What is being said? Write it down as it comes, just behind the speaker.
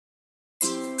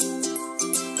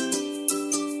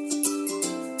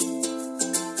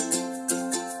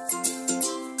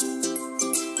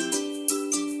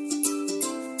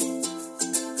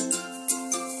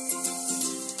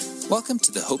Welcome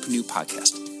to the Hope Anew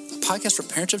podcast, a podcast for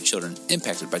parents of children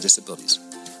impacted by disabilities,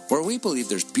 where we believe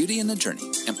there's beauty in the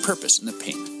journey and purpose in the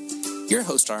pain. Your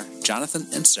hosts are Jonathan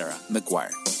and Sarah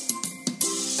McGuire.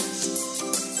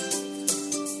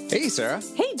 Hey, Sarah.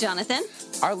 Hey, Jonathan.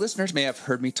 Our listeners may have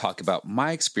heard me talk about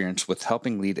my experience with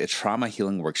helping lead a trauma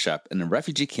healing workshop in a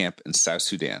refugee camp in South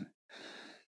Sudan.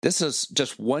 This is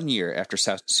just 1 year after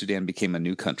South Sudan became a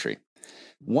new country.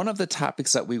 One of the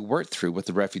topics that we worked through with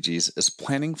the refugees is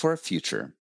planning for a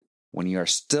future when you are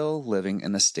still living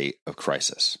in a state of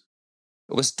crisis.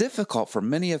 It was difficult for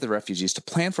many of the refugees to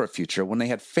plan for a future when they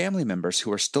had family members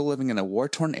who were still living in a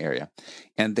war-torn area,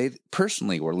 and they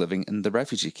personally were living in the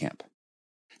refugee camp.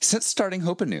 Since starting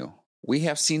Hope Anew, we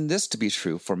have seen this to be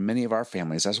true for many of our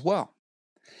families as well.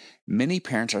 Many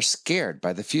parents are scared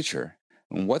by the future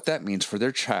and what that means for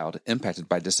their child impacted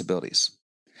by disabilities.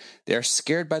 They are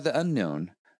scared by the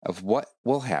unknown of what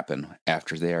will happen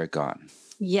after they are gone.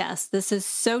 Yes, this is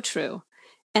so true.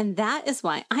 And that is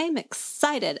why I am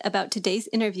excited about today's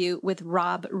interview with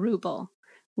Rob Rubel.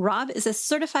 Rob is a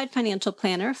certified financial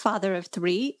planner, father of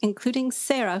 3, including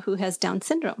Sarah, who has Down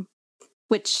syndrome,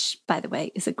 which, by the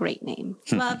way, is a great name.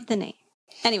 Love the name.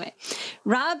 Anyway,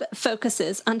 Rob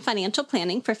focuses on financial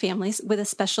planning for families with a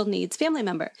special needs family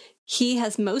member. He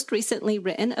has most recently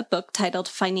written a book titled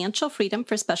Financial Freedom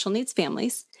for Special Needs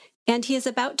Families, and he is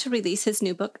about to release his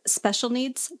new book, Special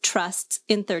Needs Trusts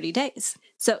in 30 Days.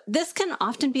 So this can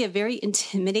often be a very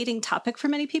intimidating topic for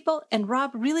many people, and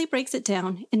Rob really breaks it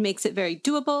down and makes it very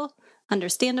doable,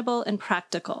 understandable, and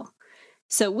practical.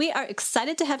 So we are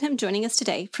excited to have him joining us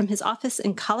today from his office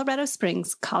in Colorado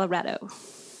Springs, Colorado.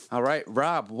 All right,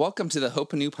 Rob, welcome to the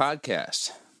Hope Anew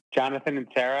podcast. Jonathan and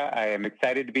Sarah, I am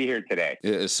excited to be here today.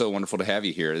 It is so wonderful to have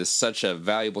you here. This is such a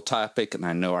valuable topic, and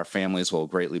I know our families will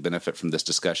greatly benefit from this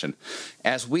discussion.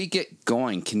 As we get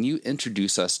going, can you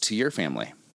introduce us to your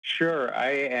family? Sure. I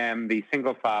am the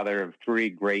single father of 3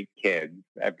 great kids.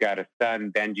 I've got a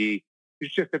son, Benji,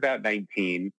 who's just about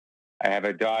 19. I have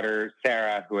a daughter,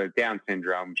 Sarah, who has Down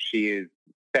syndrome. She is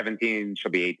 17. She'll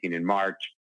be 18 in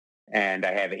March. And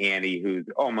I have Annie, who's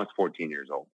almost 14 years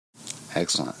old.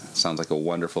 Excellent. Sounds like a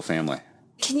wonderful family.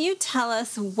 Can you tell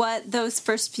us what those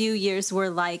first few years were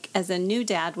like as a new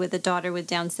dad with a daughter with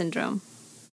Down syndrome?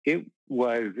 It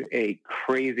was a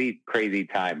crazy, crazy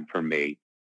time for me.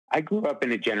 I grew up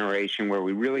in a generation where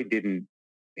we really didn't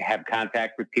have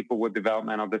contact with people with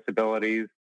developmental disabilities.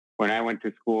 When I went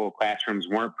to school, classrooms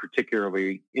weren't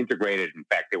particularly integrated. In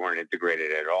fact, they weren't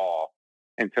integrated at all.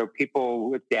 And so people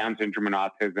with Down syndrome and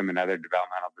autism and other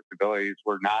developmental disabilities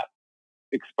were not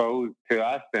exposed to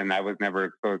us, and I was never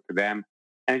exposed to them.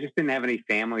 And I just didn't have any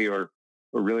family or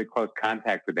really close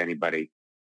contact with anybody.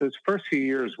 Those first few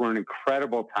years were an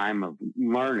incredible time of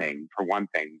learning, for one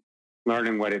thing,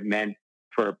 learning what it meant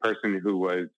for a person who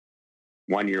was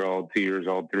 1 year old, 2 years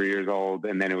old, 3 years old,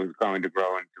 and then it was going to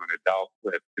grow into an adult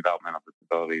with developmental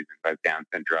disabilities and Down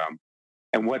syndrome,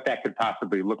 and what that could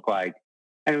possibly look like.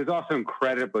 And it was also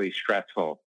incredibly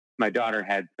stressful. My daughter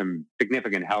had some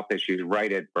significant health issues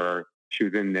right at birth. She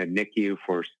was in the NICU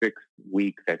for 6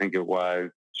 weeks, I think it was.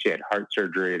 She had heart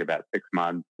surgery at about 6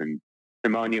 months and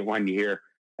pneumonia 1 year.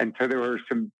 And so there were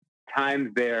some times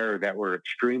there that were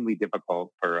extremely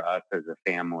difficult for us as a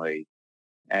family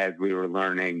as we were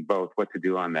learning both what to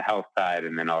do on the health side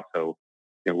and then also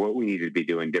what we needed to be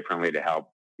doing differently to help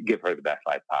give her the best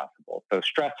life possible. So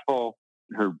stressful.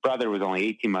 Her brother was only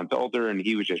 18 months older, and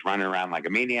he was just running around like a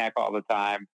maniac all the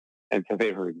time. And so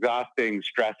they were exhausting,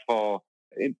 stressful,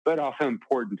 but also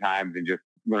important times and just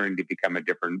learning to become a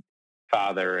different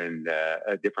father and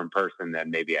a different person than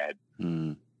maybe I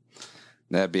had.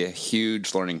 That'd be a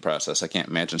huge learning process. I can't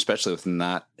imagine, especially with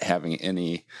not having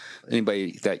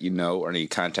anybody that you know or any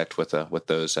contact with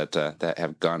those that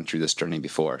have gone through this journey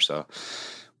before. So,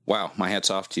 wow, my hat's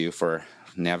off to you for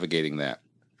navigating that.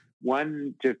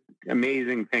 One just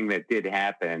amazing thing that did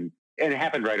happen, and it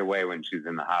happened right away when she was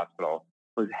in the hospital,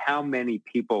 was how many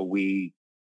people we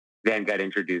then got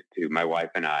introduced to, my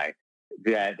wife and I,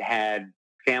 that had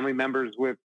family members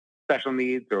with special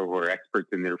needs or were experts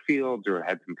in their fields or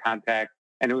had some contact.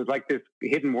 And it was like this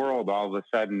hidden world. All of a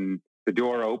sudden, the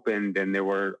door opened and there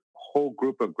were a whole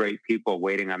group of great people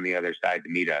waiting on the other side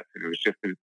to meet us. And it was just,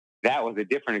 that was a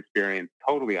different experience,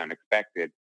 totally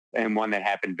unexpected. And one that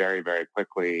happened very, very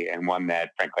quickly, and one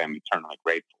that, frankly, I'm eternally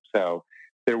grateful. So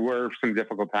there were some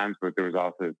difficult times, but there was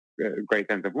also a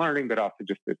great sense of learning, but also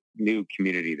just this new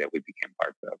community that we became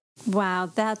parts of.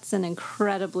 Wow, that's an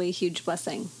incredibly huge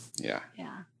blessing. Yeah.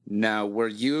 Yeah. Now, were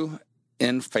you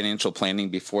in financial planning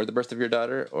before the birth of your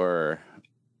daughter, or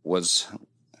was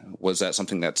that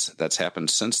something that's happened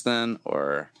since then,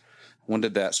 or when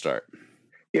did that start?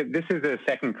 Yeah, this is a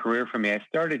second career for me. I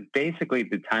started basically at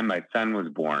the time my son was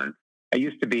born. I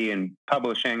used to be in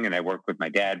publishing, and I worked with my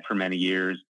dad for many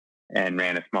years and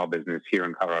ran a small business here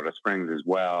in Colorado Springs as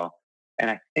well. And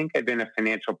I think I've been a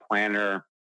financial planner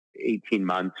 18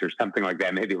 months or something like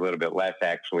that, maybe a little bit less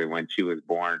actually, when she was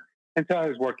born. And so I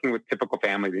was working with typical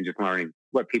families and just learning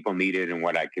what people needed and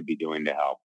what I could be doing to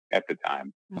help at the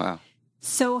time. Wow.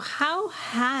 So how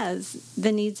has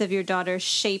the needs of your daughter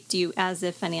shaped you as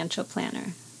a financial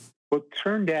planner? Well, it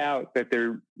turned out that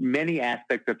there are many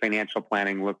aspects of financial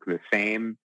planning look the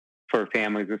same for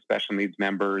families with special needs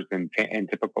members and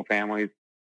typical families.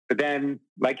 But then,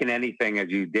 like in anything, as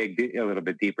you dig a little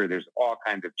bit deeper, there's all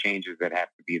kinds of changes that have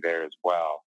to be there as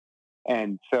well.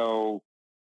 And so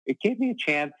it gave me a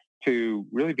chance to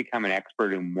really become an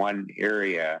expert in one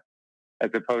area,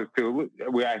 as opposed to,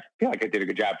 I feel like I did a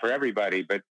good job for everybody,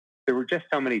 but there were just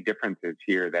so many differences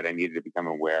here that I needed to become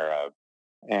aware of.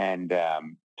 And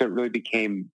so it really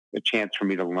became a chance for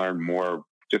me to learn more,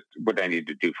 just what I needed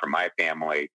to do for my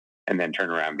family, and then turn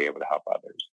around and be able to help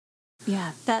others.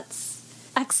 Yeah, that's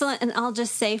excellent. And I'll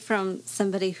just say, from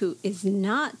somebody who is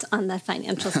not on the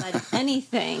financial side of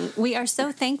anything, we are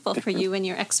so thankful for you and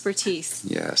your expertise.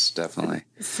 Yes, definitely.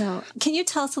 So can you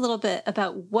tell us a little bit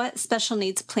about what special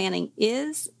needs planning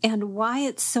is and why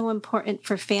it's so important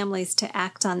for families to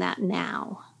act on that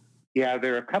now? Yeah,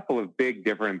 there are a couple of big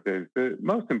differences. The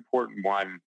most important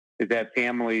one is that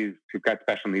families who've got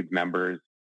special needs members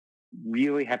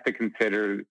really have to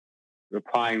consider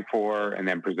applying for and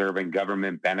then preserving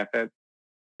government benefits.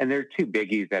 And there are two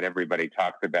biggies that everybody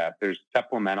talks about. There's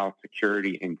supplemental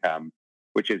security income,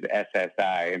 which is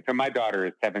SSI. And so my daughter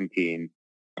is 17.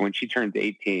 And when she turns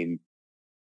 18,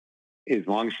 as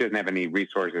long as she doesn't have any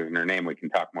resources in her name, we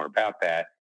can talk more about that.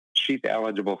 She's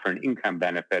eligible for an income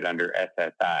benefit under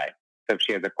SSI. So if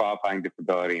she has a qualifying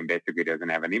disability and basically doesn't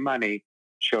have any money,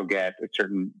 she'll get a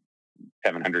certain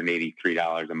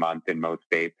 $783 a month in most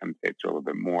states. Some states are a little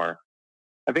bit more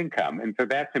of income. And so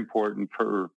that's important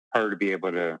for her to be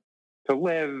able to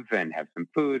live and have some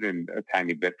food and a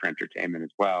tiny bit for entertainment as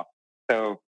well.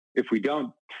 So if we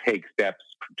don't take steps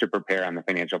to prepare on the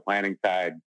financial planning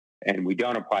side and we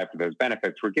don't apply for those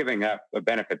benefits, we're giving up a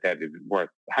benefit that is worth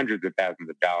hundreds of thousands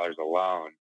of dollars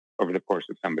alone over the course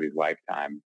of somebody's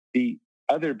lifetime. The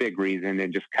other big reason,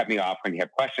 and just cut me off when you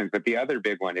have questions, but the other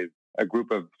big one is a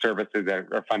group of services that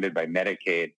are funded by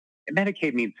Medicaid. And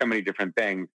Medicaid means so many different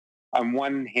things. On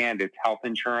one hand, it's health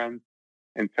insurance.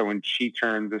 And so when she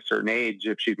turns a certain age,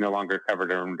 if she's no longer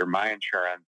covered under my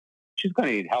insurance, she's going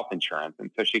to need health insurance.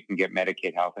 And so she can get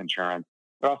Medicaid health insurance.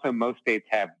 But also most states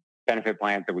have benefit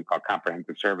plans that we call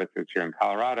comprehensive services here in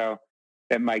Colorado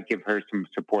that might give her some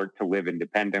support to live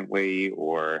independently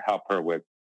or help her with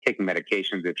taking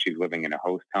medications if she's living in a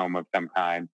host home of some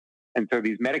kind. And so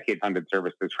these Medicaid funded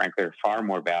services, frankly, are far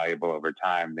more valuable over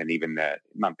time than even the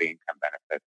monthly income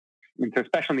benefits. And so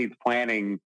special needs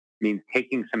planning means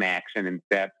taking some action and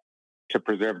steps to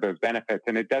preserve those benefits.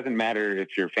 And it doesn't matter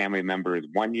if your family member is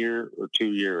 1 year or 2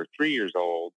 years or 3 years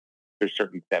old, there's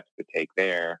certain steps to take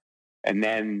there. And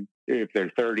then if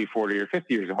they're 30, 40, or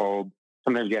 50 years old,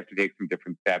 sometimes you have to take some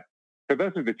different steps. So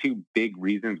those are the two big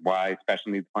reasons why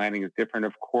special needs planning is different,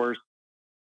 of course.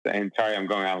 And sorry, I'm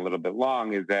going on a little bit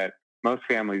long, is that most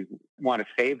families want to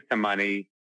save some money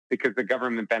because the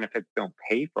government benefits don't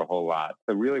pay for a whole lot.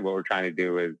 So really what we're trying to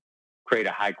do is create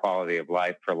a high quality of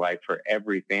life for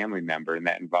every family member, and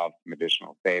that involves some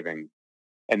additional savings.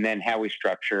 And then how we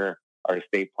structure our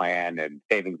estate plan and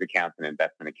savings accounts and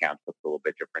investment accounts looks a little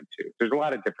bit different too. There's a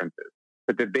lot of differences,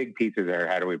 but the big pieces are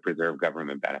how do we preserve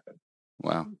government benefits?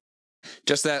 Wow.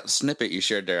 Just that snippet you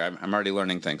shared there, I'm already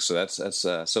learning things. So that's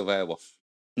so valuable.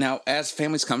 Now, as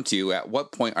families come to you, at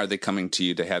what point are they coming to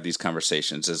you to have these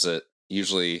conversations? Is it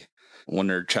usually when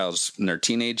their child's in their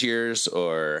teenage years,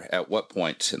 or at what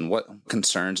point, and what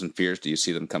concerns and fears do you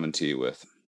see them coming to you with?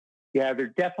 Yeah, there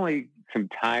are definitely some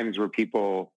times where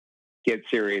people get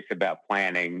serious about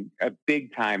planning. A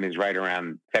big time is right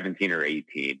around 17 or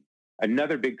 18.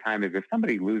 Another big time is if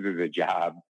somebody loses a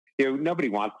job. Nobody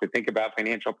wants to think about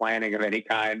financial planning of any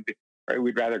kind. Right?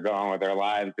 We'd rather go on with our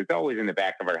lives. It's always in the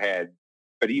back of our head,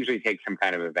 but it usually takes some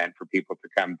kind of event for people to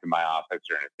come to my office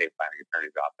or an estate planning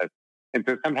attorney's office. And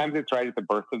so sometimes it's right at the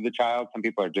birth of the child. Some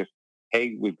people are just,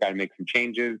 hey, we've got to make some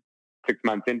changes. 6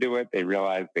 months into it, they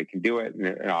realize they can do it,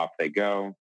 and off they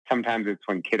go. Sometimes it's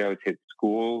when kiddos hit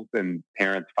schools and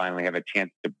parents finally have a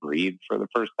chance to breathe for the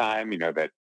first time,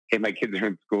 that, hey, my kids are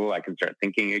in school, I can start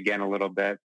thinking again a little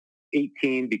bit.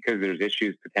 18, because there's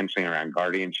issues potentially around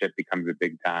guardianship, becomes a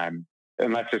big time.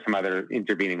 Unless there's some other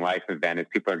intervening life event, as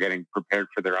people are getting prepared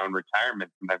for their own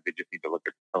retirement, sometimes they just need to look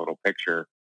at the total picture.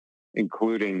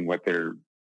 including what their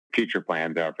future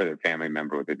plans are for their family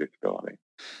member with a disability.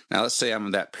 Now, let's say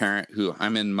I'm that parent who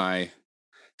I'm in my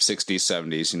 60s,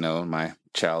 70s, my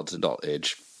child's adult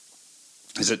age.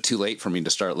 Is it too late for me to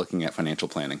start looking at financial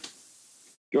planning?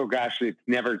 Oh, gosh, it's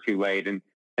never too late. And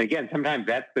again, sometimes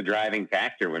that's the driving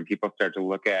factor when people start to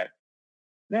look at,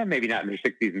 maybe not in their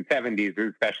 60s and 70s,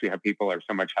 especially how people are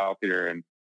so much healthier and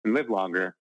live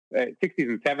longer. 60s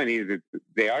and 70s,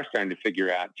 they are starting to figure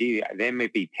out, gee, they may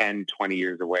be 10, 20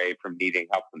 years away from needing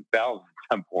help themselves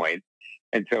at some point.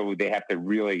 And so they have to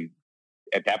really,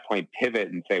 at that point, pivot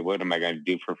and say, what am I going to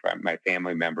do for my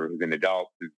family member who's an adult,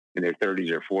 who's in their 30s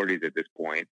or 40s at this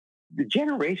point? The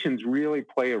generations really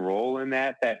play a role in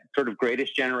that. That sort of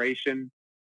greatest generation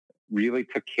really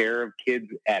took care of kids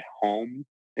at home.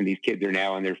 And these kids are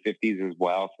now in their 50s as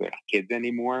well, so they're not kids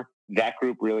anymore. That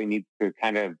group really needs to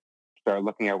kind of start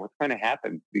looking at what's going to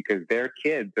happen because their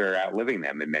kids are outliving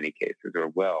them in many cases or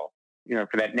will.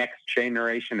 For that next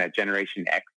generation, that Generation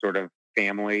X sort of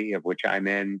family of which I'm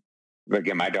in,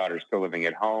 again, my daughter's still living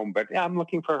at home, but I'm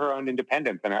looking for her own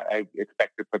independence. And I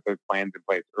expect to put those plans in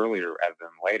place earlier rather than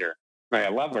later. I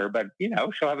love her, but,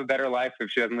 she'll have a better life if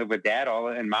she doesn't live with dad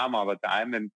and mom all the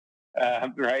time. And,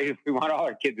 right, we want all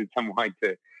our kids at some point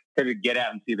to sort of get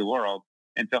out and see the world.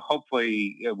 And so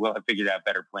hopefully we'll have figured out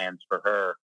better plans for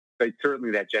her. But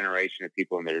certainly that generation of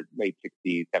people in their late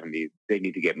 60s, 70s, they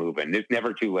need to get moving. It's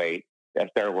never too late. I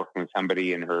started working with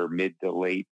somebody in her mid to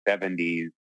late 70s.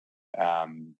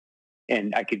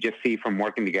 And I could just see from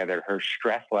working together, her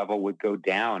stress level would go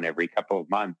down every couple of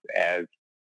months as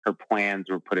her plans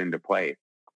were put into place.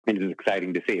 And it was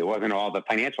exciting to see. It wasn't all the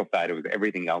financial side. It was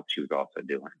everything else she was also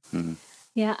doing. Mm-hmm.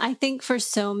 Yeah, I think for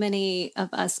so many of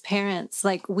us parents,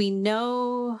 we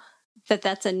know that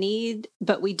that's a need,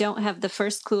 but we don't have the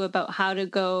first clue about how to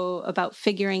go about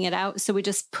figuring it out. So we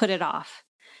just put it off.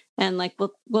 And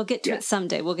we'll get to it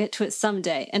someday. We'll get to it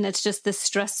someday. And it's just this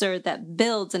stressor that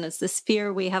builds, and it's this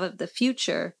fear we have of the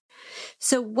future.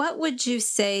 So what would you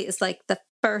say is the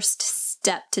first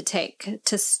step to take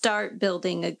to start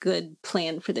building a good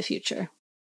plan for the future?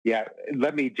 Yeah,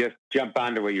 let me just jump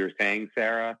onto what you're saying,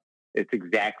 Sarah. It's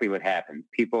exactly what happens.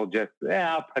 People just,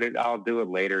 I'll do it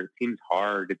later. It seems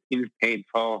hard. It seems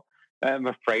painful. I'm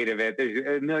afraid of it.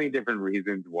 There's a million different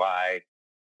reasons why.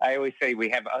 I always say we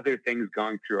have other things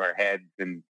going through our heads.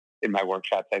 And in my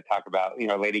workshops, I talk about,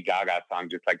 Lady Gaga song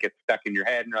just gets stuck in your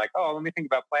head. And you're like, oh, let me think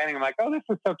about planning. I'm like, oh, this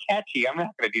is so catchy. I'm not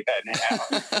going to do that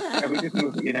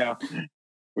now. And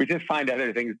we just find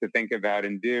other things to think about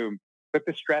and do. But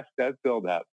the stress does build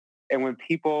up. And when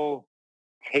people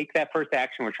take that first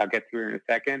action, which I'll get to in a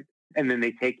second, and then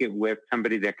they take it with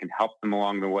somebody that can help them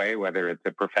along the way, whether it's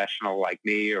a professional like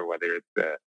me or whether it's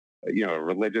a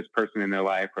religious person in their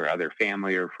life or other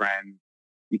family or friends,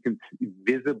 you can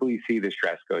visibly see the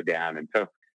stress go down. And so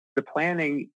the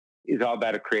planning is all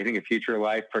about creating a future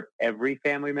life for every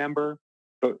family member,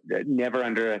 but never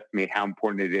underestimate how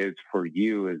important it is for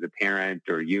you as a parent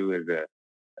or you as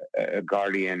a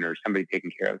guardian or somebody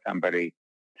taking care of somebody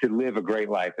to live a great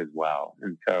life as well.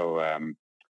 And so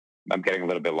I'm getting a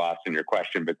little bit lost in your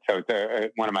question, but so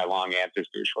it's one of my long answers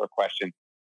to a short question.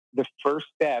 The first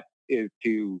step is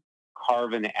to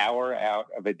carve an hour out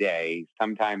of a day,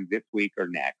 sometime this week or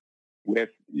next, with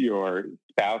your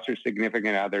spouse or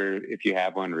significant other, if you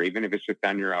have one, or even if it's just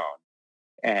on your own,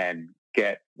 and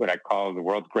get what I call the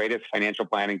world's greatest financial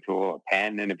planning tool, a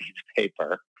pen and a piece of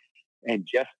paper, and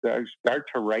just start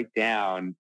to write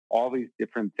down all these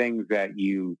different things that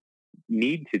you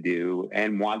need to do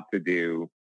and want to do,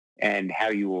 and how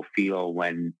you will feel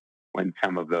when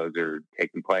some of those are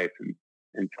taking place.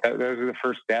 And so those are the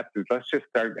first steps. Is let's just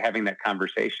start having that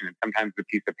conversation. And sometimes the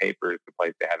piece of paper is the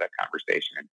place to have that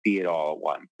conversation and see it all at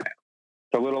once. It's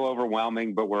a little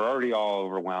overwhelming, but we're already all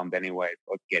overwhelmed anyway.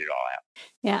 So let's get it all out.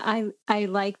 Yeah, I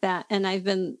like that. And I've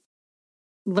been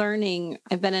learning,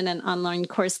 I've been in an online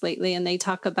course lately, and they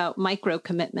talk about micro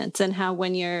commitments and how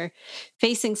when you're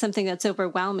facing something that's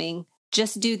overwhelming,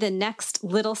 just do the next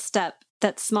little step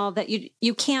that's small that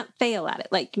you can't fail at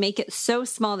it. Make it so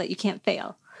small that you can't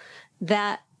fail.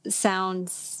 That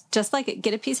sounds just like it.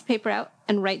 Get a piece of paper out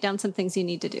and write down some things you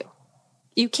need to do.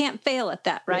 You can't fail at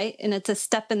that, right? And it's a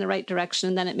step in the right direction.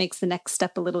 And then it makes the next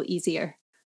step a little easier.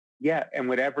 Yeah. And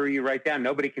whatever you write down,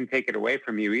 nobody can take it away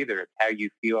from you either. It's how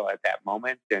you feel at that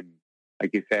moment. And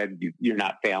like you said, you're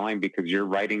not failing because you're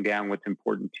writing down what's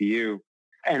important to you.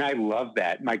 And I love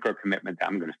that micro commitment.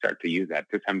 I'm going to start to use that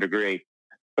to some degree.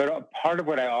 But part of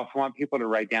what I also want people to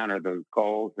write down are those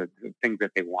goals, the things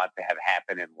that they want to have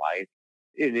happen in life.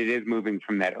 And it is moving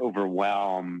from that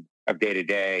overwhelm of day to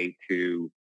day to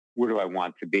where do I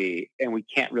want to be? And we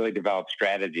can't really develop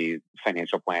strategies,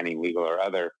 financial planning, legal or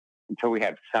other, until we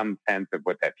have some sense of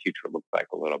what that future looks like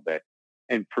a little bit.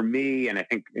 And for me, and I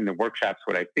think in the workshops,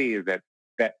 what I see is that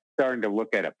starting to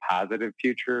look at a positive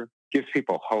future gives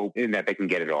people hope in that they can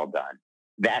get it all done.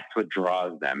 That's what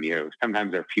draws them.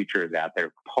 Sometimes our future is out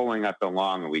there pulling us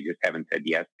along and we just haven't said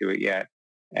yes to it yet.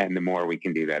 And the more we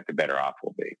can do that, the better off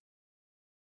we'll be.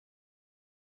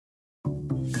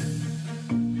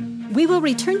 We will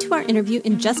return to our interview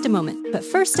in just a moment, but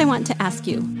first I want to ask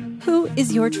you, who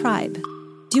is your tribe?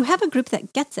 Do you have a group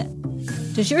that gets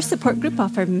it? Does your support group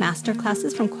offer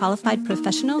masterclasses from qualified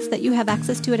professionals that you have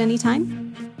access to at any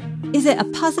time? Is it a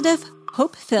positive,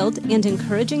 hope-filled, and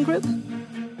encouraging group?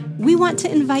 We want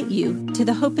to invite you to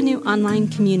the Hope Anew online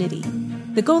community.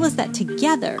 The goal is that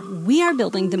together, we are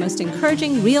building the most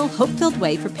encouraging, real, hope-filled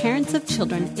way for parents of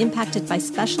children impacted by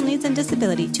special needs and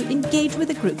disability to engage with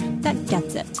a group that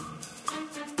gets it.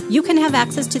 You can have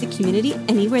access to the community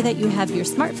anywhere that you have your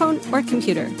smartphone or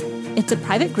computer. It's a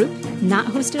private group, not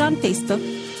hosted on Facebook,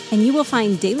 and you will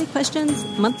find daily questions,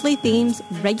 monthly themes,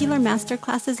 regular master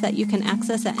classes that you can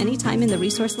access at any time in the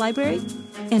resource library,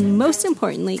 and most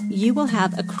importantly, you will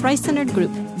have a Christ-centered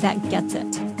group that gets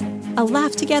it. A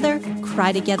laugh together,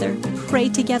 cry together, pray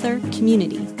together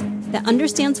community that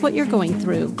understands what you're going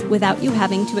through without you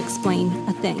having to explain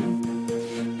a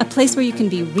thing. A place where you can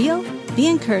be real, be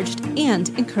encouraged, and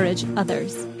encourage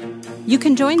others. You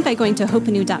can join by going to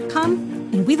hopeanew.com,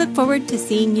 and we look forward to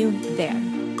seeing you there.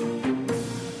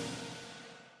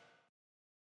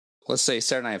 Let's say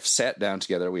Sarah and I have sat down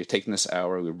together. We've taken this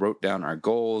hour. We wrote down our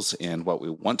goals and what we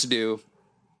want to do.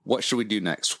 What should we do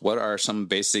next? What are some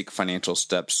basic financial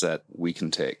steps that we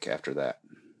can take after that?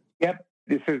 Yep.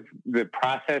 This is the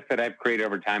process that I've created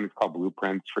over time. It's called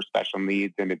Blueprints for Special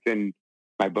Needs, and it's in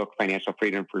my book, Financial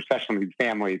Freedom for Special Needs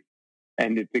Families.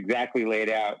 And it's exactly laid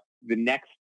out. The next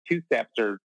two steps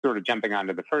are sort of jumping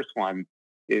onto the first one,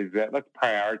 is that let's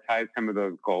prioritize some of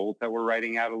those goals that we're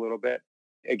writing out a little bit.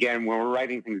 Again, when we're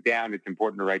writing things down, it's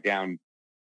important to write down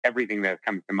everything that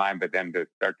comes to mind, but then to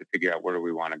start to figure out where do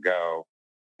we want to go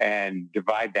and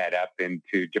divide that up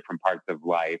into different parts of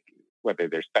life, whether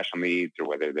they're special needs or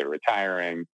whether they're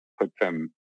retiring, put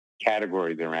some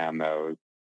categories around those.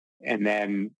 And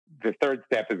then the third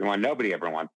step is the one nobody ever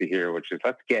wants to hear, which is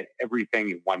let's get everything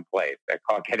in one place. I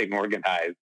call it getting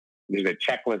organized. There's a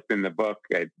checklist in the book.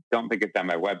 I don't think it's on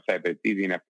my website, but it's easy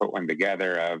enough to put one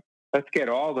together of let's get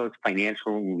all those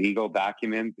financial legal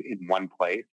documents in one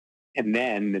place. And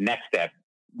then the next step,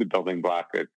 the building block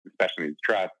of the special needs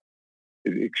trust,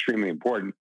 is extremely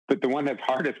important. But the one that's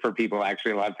hardest for people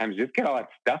actually a lot of times is just get all that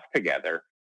stuff together.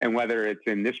 And whether it's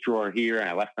in this drawer here and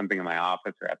I left something in my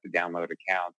office or I have to download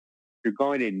accounts, you're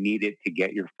going to need it to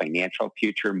get your financial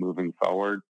future moving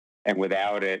forward. And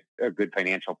without it, a good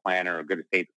financial planner or a good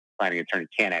estate planning attorney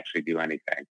can't actually do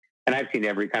anything. And I've seen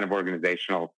every kind of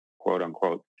organizational quote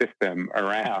unquote system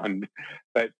around,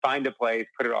 but find a place,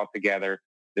 put it all together.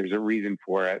 There's a reason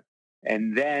for it.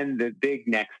 And then the big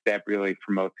next step really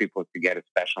for most people is to get a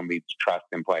special needs trust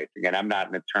in place. Again, I'm not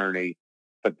an attorney,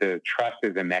 but the trust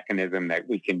is a mechanism that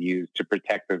we can use to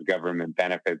protect those government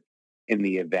benefits in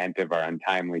the event of our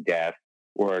untimely death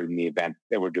or in the event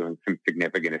that we're doing some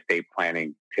significant estate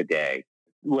planning today.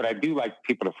 What I do like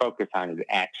people to focus on is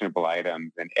actionable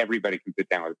items, and everybody can sit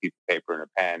down with a piece of paper and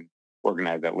a pen,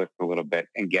 organize that list a little bit,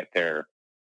 and get their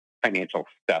financial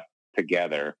stuff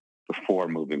together before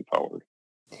moving forward.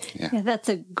 Yeah, that's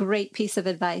a great piece of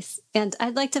advice. And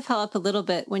I'd like to follow up a little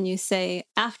bit when you say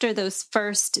after those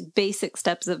first basic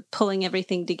steps of pulling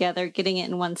everything together, getting it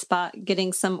in one spot,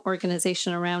 getting some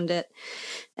organization around it,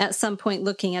 at some point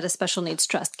looking at a special needs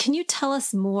trust. Can you tell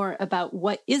us more about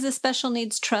what is a special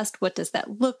needs trust? What does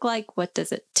that look like? What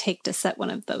does it take to set one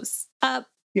of those up?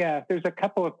 Yeah, there's a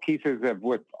couple of pieces of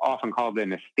what's often called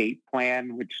an estate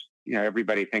plan, which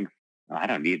everybody thinks, I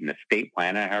don't need an estate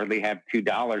plan. I hardly have $2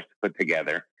 to put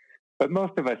together. But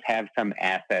most of us have some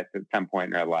assets at some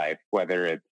point in our life, whether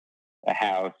it's a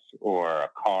house or a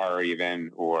car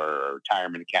even, or a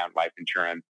retirement account, life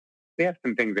insurance. We have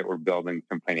some things that we're building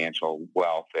some financial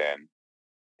wealth in.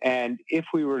 And if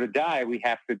we were to die, we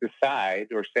have to decide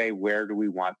or say, where do we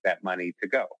want that money to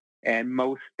go? And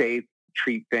most states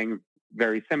treat things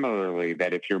very similarly,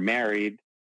 that if you're married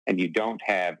and you don't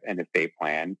have an estate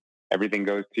plan, everything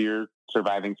goes to your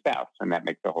surviving spouse. And that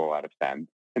makes a whole lot of sense.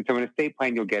 And so in an estate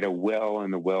plan, you'll get a will,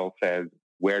 and the will says,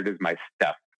 where does my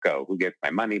stuff go? Who gets my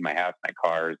money, my house, my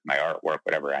cars, my artwork,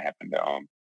 whatever I happen to own?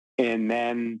 And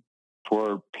then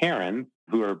for parents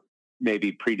who are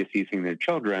maybe predeceasing their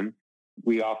children,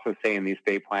 we also say in the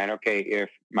estate plan, okay, if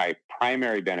my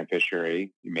primary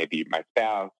beneficiary, maybe my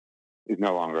spouse, is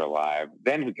no longer alive,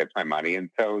 then who gets my money? And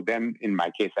so then in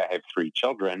my case, I have 3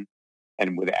 children.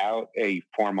 And without a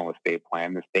formal estate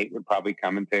plan, the state would probably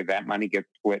come and say that money gets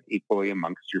split equally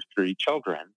amongst your 3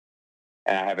 children.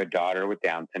 And I have a daughter with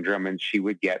Down syndrome, and she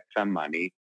would get some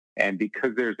money. And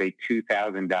because there's a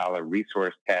 $2,000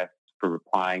 resource test for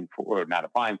applying for, or not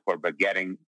applying for, but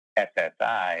getting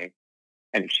SSI,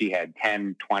 and if she had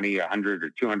 10, 20, 100, or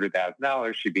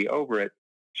 $200,000, she'd be over it.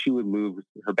 She would lose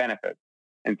her benefits.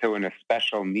 And so in a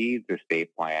special needs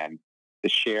estate plan, the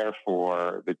share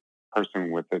for the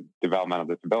person with a developmental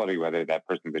disability, whether that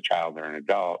person's a child or an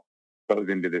adult, goes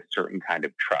into this certain kind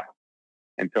of trust.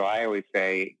 And so I always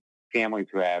say families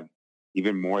who have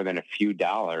even more than a few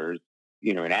dollars,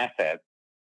 in assets,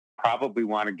 probably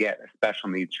want to get a special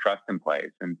needs trust in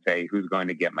place and say, who's going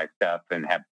to get my stuff, and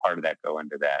have part of that go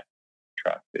into that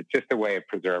trust. It's just a way of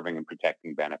preserving and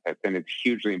protecting benefits. And it's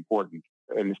hugely important.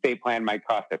 An estate plan might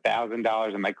cost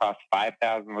 $1,000. It might cost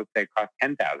 $5,000. Let's say it costs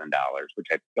 $10,000, which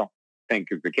I don't think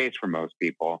is the case for most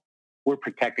people. We're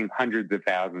protecting hundreds of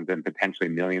thousands and potentially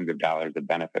millions of dollars of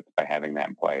benefits by having that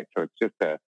in place. So it's just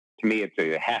to me, it's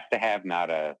a have to have,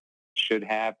 not a should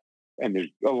have. And there's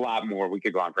a lot more. We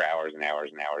could go on for hours and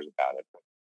hours and hours about it. But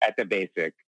at the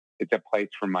basic, it's a place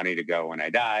for money to go when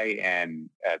I die, and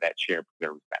that share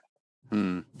preserves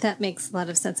benefits. That makes a lot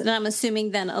of sense. And I'm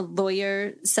assuming then a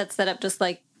lawyer sets that up just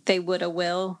like they would a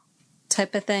will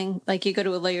type of thing. Like you go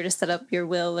to a lawyer to set up your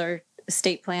will or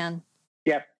estate plan.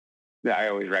 Yep. I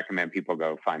always recommend people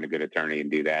go find a good attorney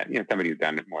and do that. Somebody who's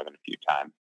done it more than a few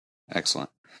times. Excellent.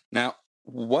 Now,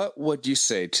 what would you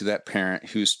say to that parent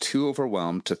who's too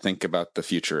overwhelmed to think about the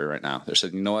future right now? They're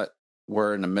saying, you know what?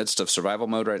 We're in the midst of survival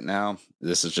mode right now.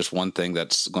 This is just one thing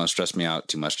that's going to stress me out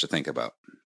too much to think about.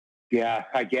 Yeah,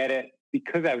 I get it.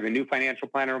 Because I was a new financial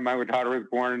planner when my daughter was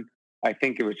born, I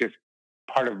think it was just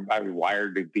part of, I was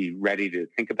wired to be ready to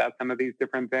think about some of these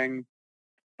different things.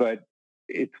 But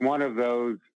it's one of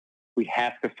those, we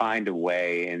have to find a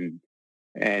way,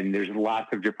 and there's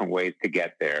lots of different ways to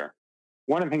get there.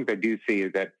 One of the things I do see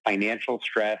is that financial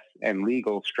stress and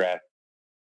legal stress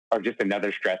are just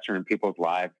another stressor in people's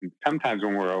lives. And sometimes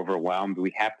when we're overwhelmed,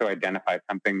 we have to identify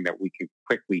something that we can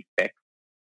quickly fix,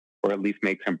 or at least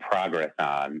make some progress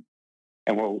on.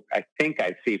 And what I think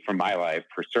I see from my life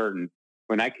for certain,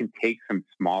 when I can take some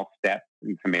small steps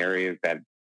in some areas that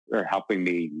are helping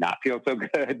me not feel so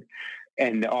good,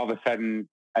 and all of a sudden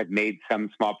I've made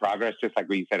some small progress, just like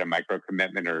what you said, a micro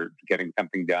commitment or getting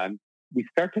something done, we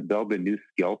start to build a new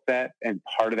skill set. And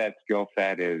part of that skill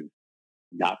set is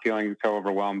not feeling so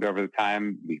overwhelmed over the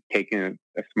time. We've taken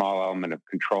a small element of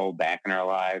control back in our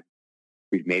lives.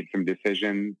 We've made some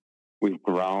decisions. We've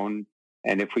grown.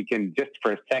 And if we can just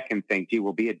for a second think, gee,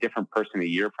 we'll be a different person a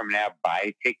year from now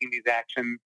by taking these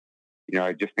actions,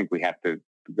 I just think we have to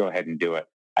go ahead and do it.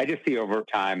 I just see over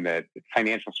time that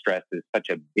financial stress is such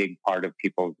a big part of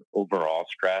people's overall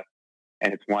stress.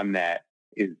 And it's one that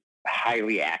is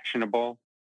highly actionable.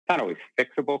 It's not always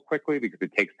fixable quickly because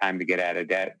it takes time to get out of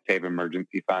debt, save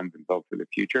emergency funds, and build for the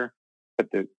future.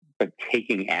 But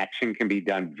taking action can be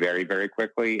done very, very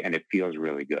quickly, and it feels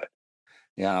really good.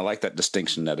 Yeah, I like that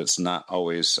distinction that it's not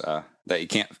always that you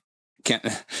can't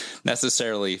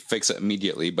necessarily fix it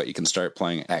immediately, but you can start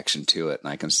applying action to it.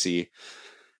 And I can see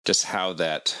just how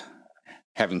that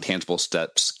having tangible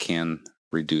steps can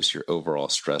reduce your overall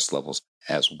stress levels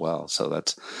as well. So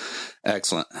that's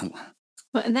excellent.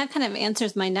 Well, and that kind of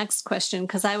answers my next question,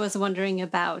 because I was wondering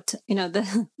about,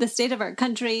 the state of our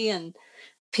country and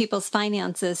people's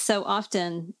finances so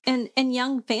often, and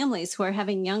young families who are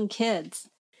having young kids.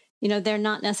 They're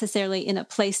not necessarily in a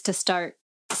place to start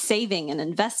saving and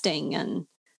investing, and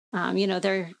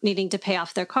they're needing to pay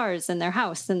off their cars and their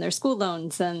house and their school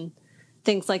loans and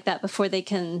things like that before they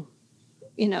can,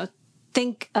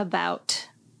 think about,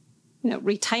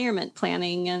 retirement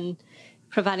planning and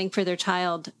providing for their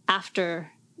child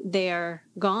after they're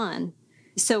gone.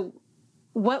 So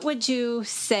what would you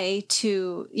say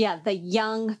to, the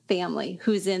young family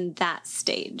who's in that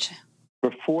stage?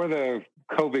 Before the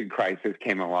COVID crisis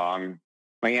came along,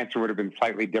 my answer would have been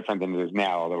slightly different than it is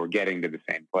now, although we're getting to the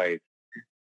same place.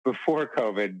 Before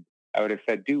COVID, I would have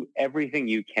said, do everything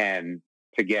you can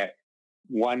to get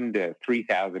 $1,000 to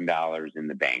 $3,000 in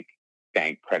the bank,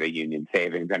 credit union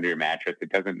savings under your mattress.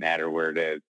 It doesn't matter where it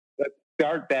is. Let's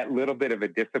start that little bit of a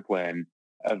discipline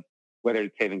of whether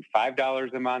it's saving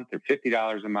 $5 a month or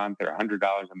 $50 a month or $100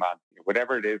 a month,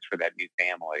 whatever it is for that new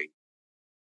family,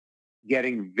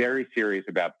 getting very serious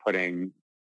about putting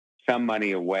some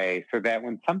money away so that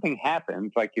when something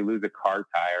happens, like you lose a car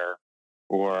tire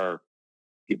or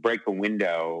you break a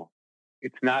window,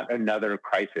 it's not another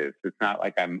crisis. It's not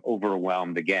like I'm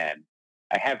overwhelmed again.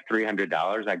 I have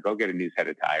 $300. I go get a new set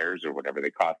of tires or whatever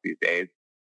they cost these days,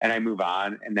 and I move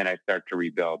on, and then I start to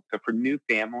rebuild. So for new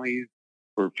families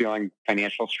who are feeling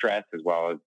financial stress as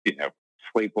well as,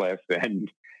 sleepless and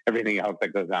everything else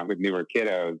that goes on with newer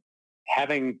kiddos,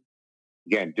 having,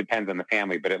 again, depends on the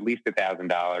family, but at least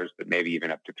 $1,000, but maybe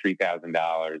even up to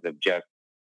 $3,000 of just,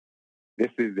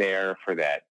 this is there for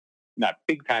that, not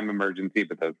big time emergency,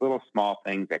 but those little small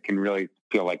things that can really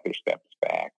feel like they're steps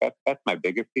back. That's my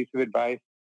biggest piece of advice.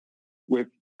 With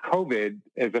COVID,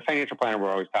 as a financial planner,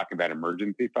 we're always talking about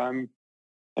emergency funds,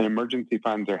 and emergency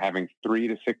funds are having 3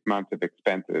 to 6 months of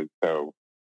expenses. So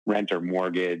rent or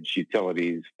mortgage,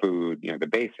 utilities, food, the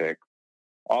basics,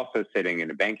 also sitting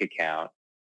in a bank account.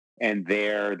 And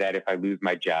there, that if I lose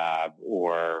my job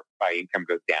or my income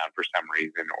goes down for some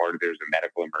reason, or there's a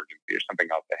medical emergency or something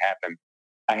else that happens,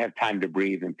 I have time to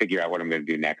breathe and figure out what I'm going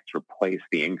to do next, replace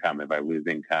the income if I lose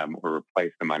income, or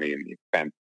replace the money in the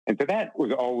expense. And so that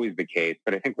was always the case.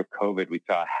 But I think with COVID, we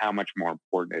saw how much more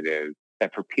important it is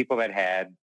that for people that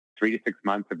had 3 to 6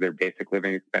 months of their basic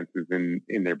living expenses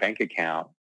in their bank account,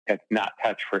 that's not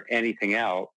touched for anything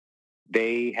else,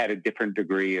 they had a different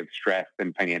degree of stress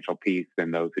and financial peace than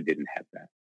those who didn't have that.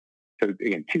 So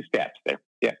again, 2 steps there.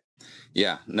 Yeah.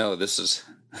 Yeah. No, this is,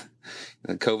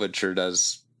 COVID sure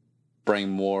does bring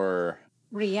more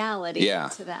reality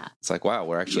to that. It's like, wow,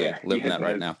 we're actually living that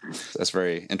right now. That's a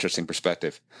very interesting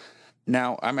perspective.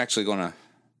 Now, I'm actually going to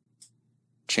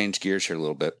change gears here a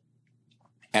little bit.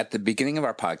 At the beginning of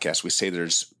our podcast, we say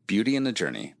there's beauty in the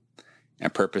journey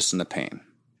and purpose in the pain.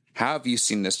 How have you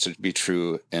seen this to be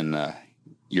true in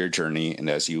your journey and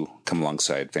as you come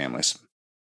alongside families?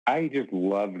 I just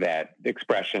love that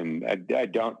expression. I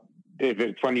don't, if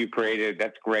it's one you created,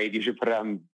 that's great. You should put it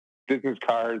on business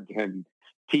cards and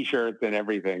T-shirts and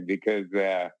everything, because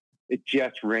it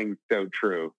just rings so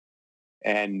true.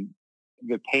 And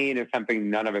the pain is something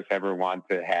none of us ever want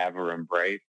to have or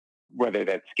embrace, whether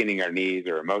that's skinning our knees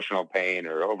or emotional pain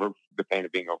or the pain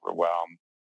of being overwhelmed.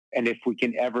 And if we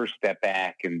can ever step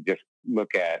back and just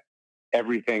look at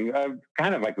everything,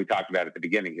 kind of like we talked about at the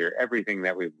beginning here, everything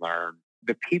that we've learned,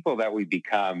 the people that we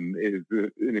become is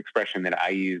an expression that I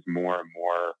use more and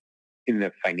more in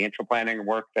the financial planning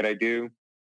work that I do,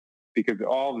 because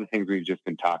all the things we've just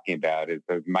been talking about is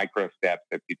those micro steps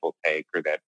that people take, or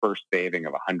that first saving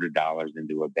of $100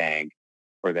 into a bank,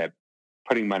 or that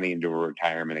putting money into a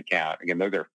retirement account. Again,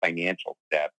 those are financial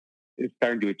steps. It's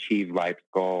starting to achieve life's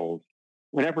goals.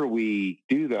 Whenever we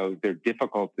do those, they're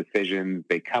difficult decisions.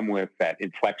 They come with that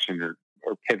inflection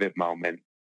or pivot moment.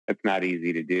 That's not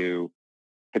easy to do.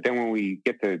 But then when we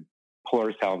get to pull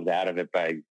ourselves out of it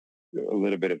by a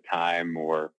little bit of time,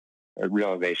 or a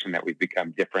realization that we've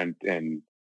become different and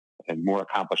more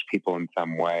accomplished people in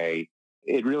some way,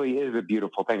 it really is a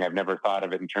beautiful thing. I've never thought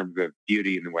of it in terms of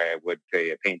beauty in the way I would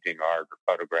say a painting, art, or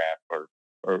photograph,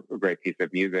 or a great piece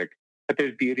of music. But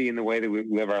there's beauty in the way that we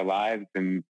live our lives,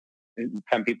 and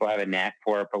some people have a knack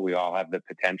for it, but we all have the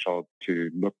potential to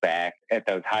look back at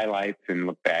those highlights and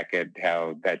look back at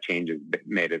how that change has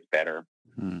made us better.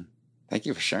 Thank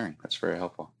you for sharing. That's very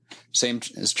helpful. Same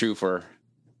is true for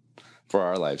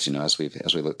our lives. As we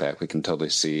look back, we can totally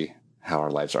see how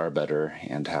our lives are better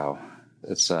and how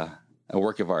it's a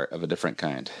work of art of a different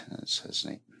kind. It's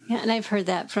neat. Yeah, and I've heard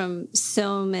that from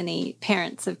so many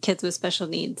parents of kids with special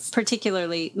needs,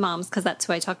 particularly moms, because that's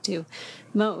who I talk to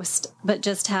most, but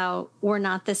just how we're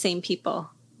not the same people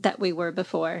that we were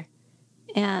before,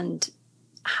 and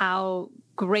how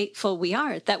grateful we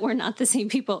are that we're not the same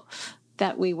people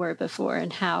that we were before,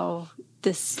 and how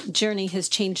this journey has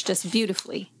changed us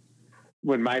beautifully.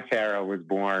 When my Sarah was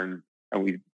born, and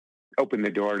we opened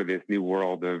the door to this new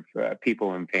world of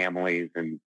people and families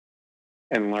and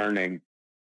learning,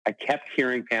 I kept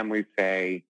hearing families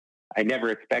say, I never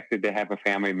expected to have a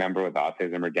family member with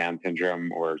autism or Down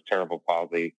syndrome or cerebral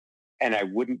palsy, and I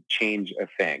wouldn't change a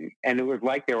thing. And it was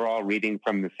like they were all reading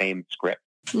from the same script.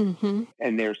 Mm-hmm.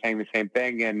 And they were saying the same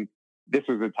thing. And this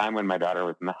was a time when my daughter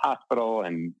was in the hospital,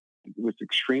 and it was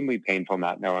extremely painful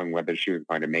not knowing whether she was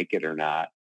going to make it or not,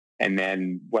 and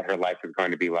then what her life was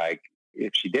going to be like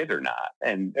if she did or not,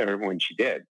 or when she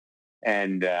did.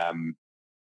 And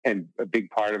a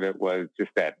big part of it was just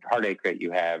that heartache that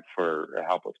you have for a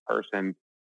helpless person.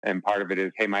 And part of it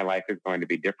is, hey, my life is going to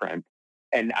be different.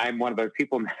 And I'm one of those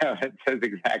people now that says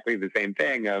exactly the same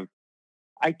thing of,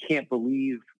 I can't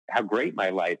believe how great my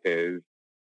life is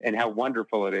and how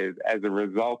wonderful it is as a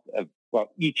result of,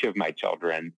 each of my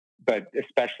children, but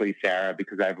especially Sarah,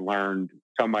 because I've learned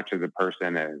so much as a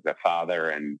person, as a father,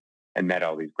 and met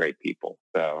all these great people.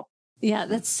 So yeah,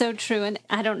 that's so true. And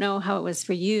I don't know how it was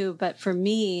for you, but for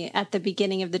me, at the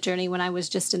beginning of the journey, when I was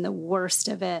just in the worst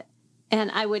of it, And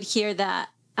I would hear that.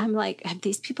 I'm like, have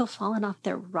these people fallen off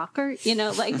their rocker?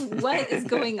 Like what is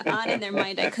going on in their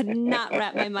mind? I could not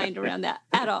wrap my mind around that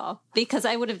at all, because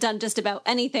I would have done just about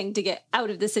anything to get out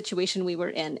of the situation we were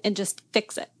in and just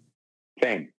fix it.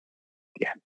 Same.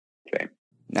 Yeah, same.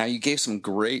 Now, you gave some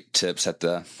great tips at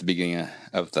the beginning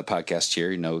of the podcast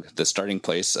here, the starting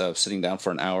place of sitting down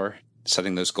for an hour,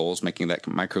 setting those goals, making that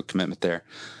micro commitment there.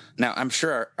 Now, I'm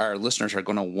sure our listeners are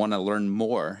going to want to learn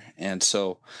more. And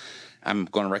so I'm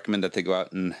going to recommend that they go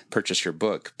out and purchase your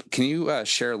book. Can you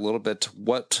share a little bit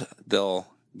what they'll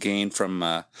gain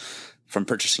from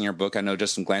purchasing your book? I know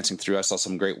just in glancing through, I saw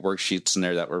some great worksheets in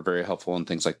there that were very helpful and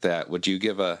things like that. Would you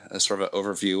give a sort of an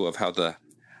overview of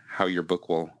how your book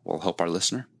will help our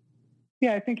listener?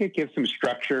 Yeah, I think it gives some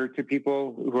structure to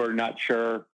people who are not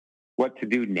sure what to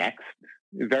do next.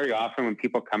 Very often when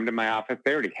people come to my office,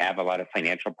 they already have a lot of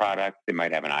financial products. They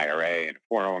might have an IRA and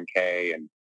a 401k and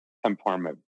some form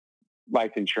of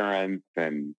life insurance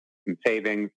and some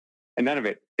savings, and none of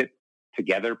it fits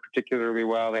together particularly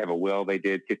well. They have a will they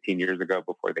did 15 years ago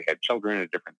before they had children in a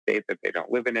different state that they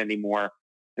don't live in anymore.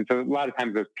 And so a lot of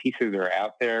times those pieces are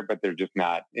out there, but they're just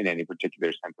not in any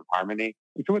particular sense of harmony.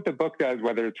 And so what the book does,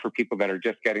 whether it's for people that are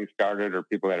just getting started or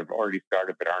people that have already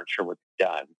started but aren't sure what's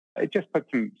done, it just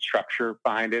puts some structure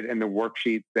behind it. And the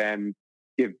worksheets then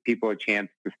give people a chance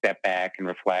to step back and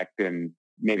reflect. And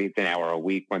maybe it's an hour a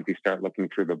week once you start looking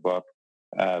through the book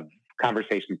of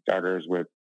conversation starters with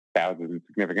spouses and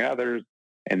significant others.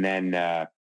 And then,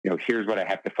 here's what I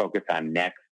have to focus on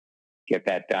next, get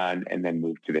that done, and then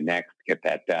move to the next, get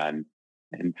that done.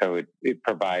 And so it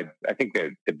provides, I think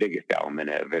the biggest element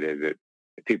of it is that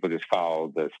if people just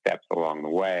follow the steps along the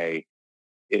way,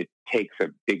 it takes a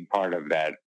big part of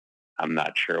that, I'm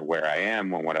not sure where I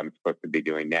am and what I'm supposed to be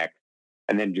doing next,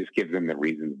 and then just gives them the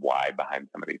reasons why behind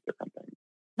some of these different things.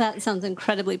 That sounds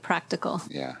incredibly practical.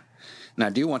 Yeah. Now, I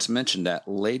do want to mention that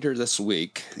later this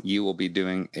week, you will be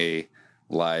doing a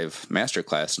live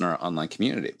masterclass in our online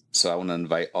community. So I want to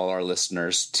invite all our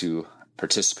listeners to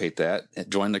participate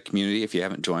join the community if you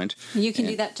haven't joined. You can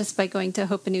do that just by going to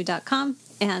hopeanew.com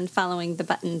and following the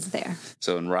buttons there.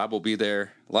 So, and Rob will be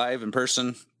there live in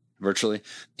person, virtually,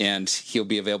 and he'll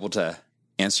be available to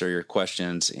answer your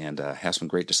questions and have some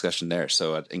great discussion there.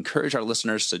 So I'd encourage our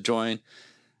listeners to join,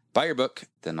 buy your book,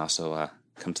 then also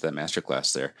come to that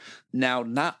masterclass there. Now,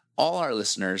 not all our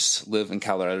listeners live in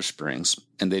Colorado Springs,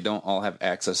 and they don't all have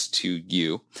access to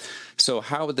you. So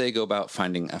how would they go about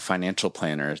finding a financial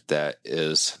planner that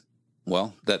is,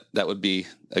 that would be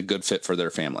a good fit for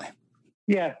their family?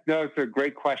 Yeah, no, it's a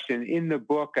great question. In the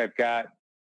book, I've got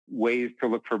ways to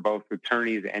look for both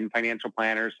attorneys and financial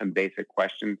planners, some basic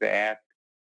questions to ask.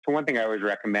 So one thing I always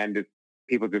recommend is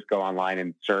people just go online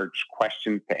and search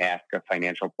questions to ask a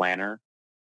financial planner.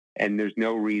 And there's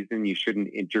no reason you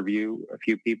shouldn't interview a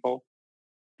few people.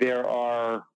 There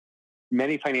are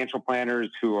many financial planners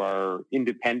who are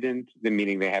independent,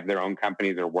 meaning they have their own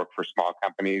companies or work for small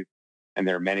companies. And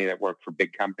there are many that work for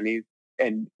big companies.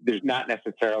 And there's not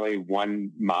necessarily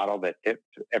one model that fits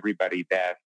everybody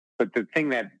best. But the thing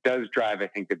that does drive, I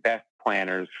think, the best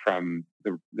planners from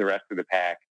the rest of the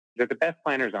pack is that the best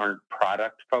planners aren't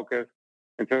product focused.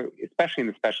 And so, especially in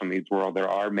the special needs world, there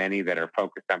are many that are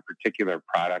focused on particular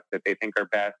products that they think are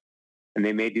best. And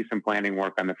they may do some planning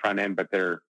work on the front end, but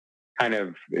their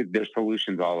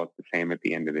solutions all look the same at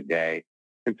the end of the day.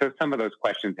 And so some of those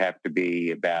questions have to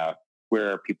be about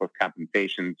where are people's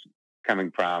compensations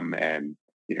coming from, and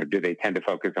do they tend to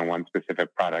focus on one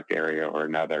specific product area or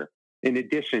another? In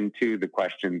addition to the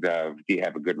questions of, do you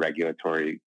have a good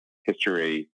regulatory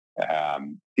history?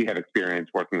 Do you have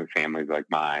experience working with families like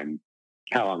mine?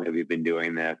 How long have you been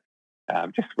doing this?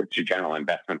 Just what's your general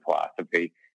investment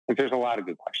philosophy? And there's a lot of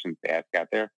good questions to ask out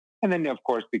there. And then, of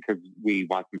course, because we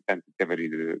want some sensitivity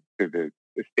to the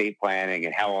estate planning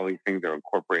and how all these things are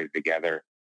incorporated together,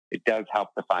 it does help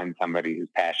to find somebody who's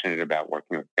passionate about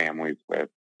working with families with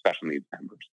special needs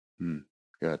members.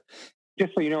 Good.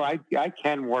 Just so you know, I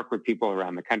can work with people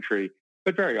around the country,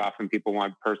 but very often people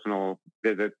want personal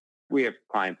visits. We have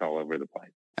clients all over the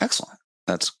place. Excellent.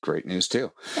 That's great news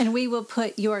too. And we will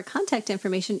put your contact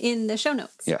information in the show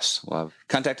notes. Yes, we'll have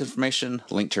contact information,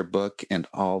 link to your book, and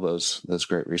all those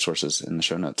great resources in the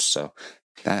show notes. So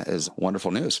that is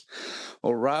wonderful news.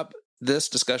 Well, Rob, this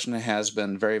discussion has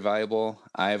been very valuable.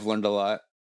 I've learned a lot.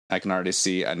 I can already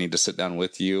see I need to sit down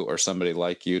with you or somebody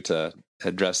like you to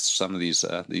address some of these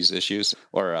issues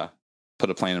or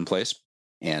put a plan in place.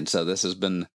 And so this has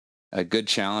been a good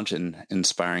challenge and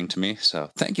inspiring to me. So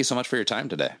thank you so much for your time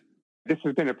today. This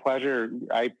has been a pleasure.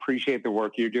 I appreciate the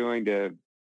work you're doing to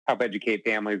help educate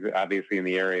families, obviously in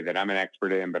the area that I'm an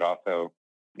expert in, but also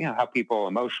how people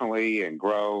emotionally and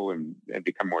grow and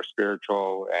become more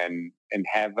spiritual and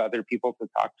have other people to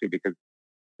talk to, because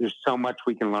there's so much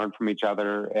we can learn from each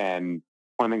other. And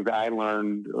one of the things that I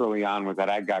learned early on was that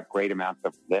I got great amounts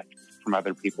of lift from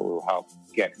other people who helped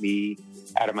get me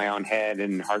out of my own head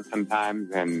and heart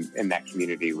sometimes. And that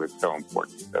community was so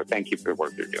important. So thank you for the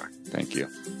work you're doing. Thank you.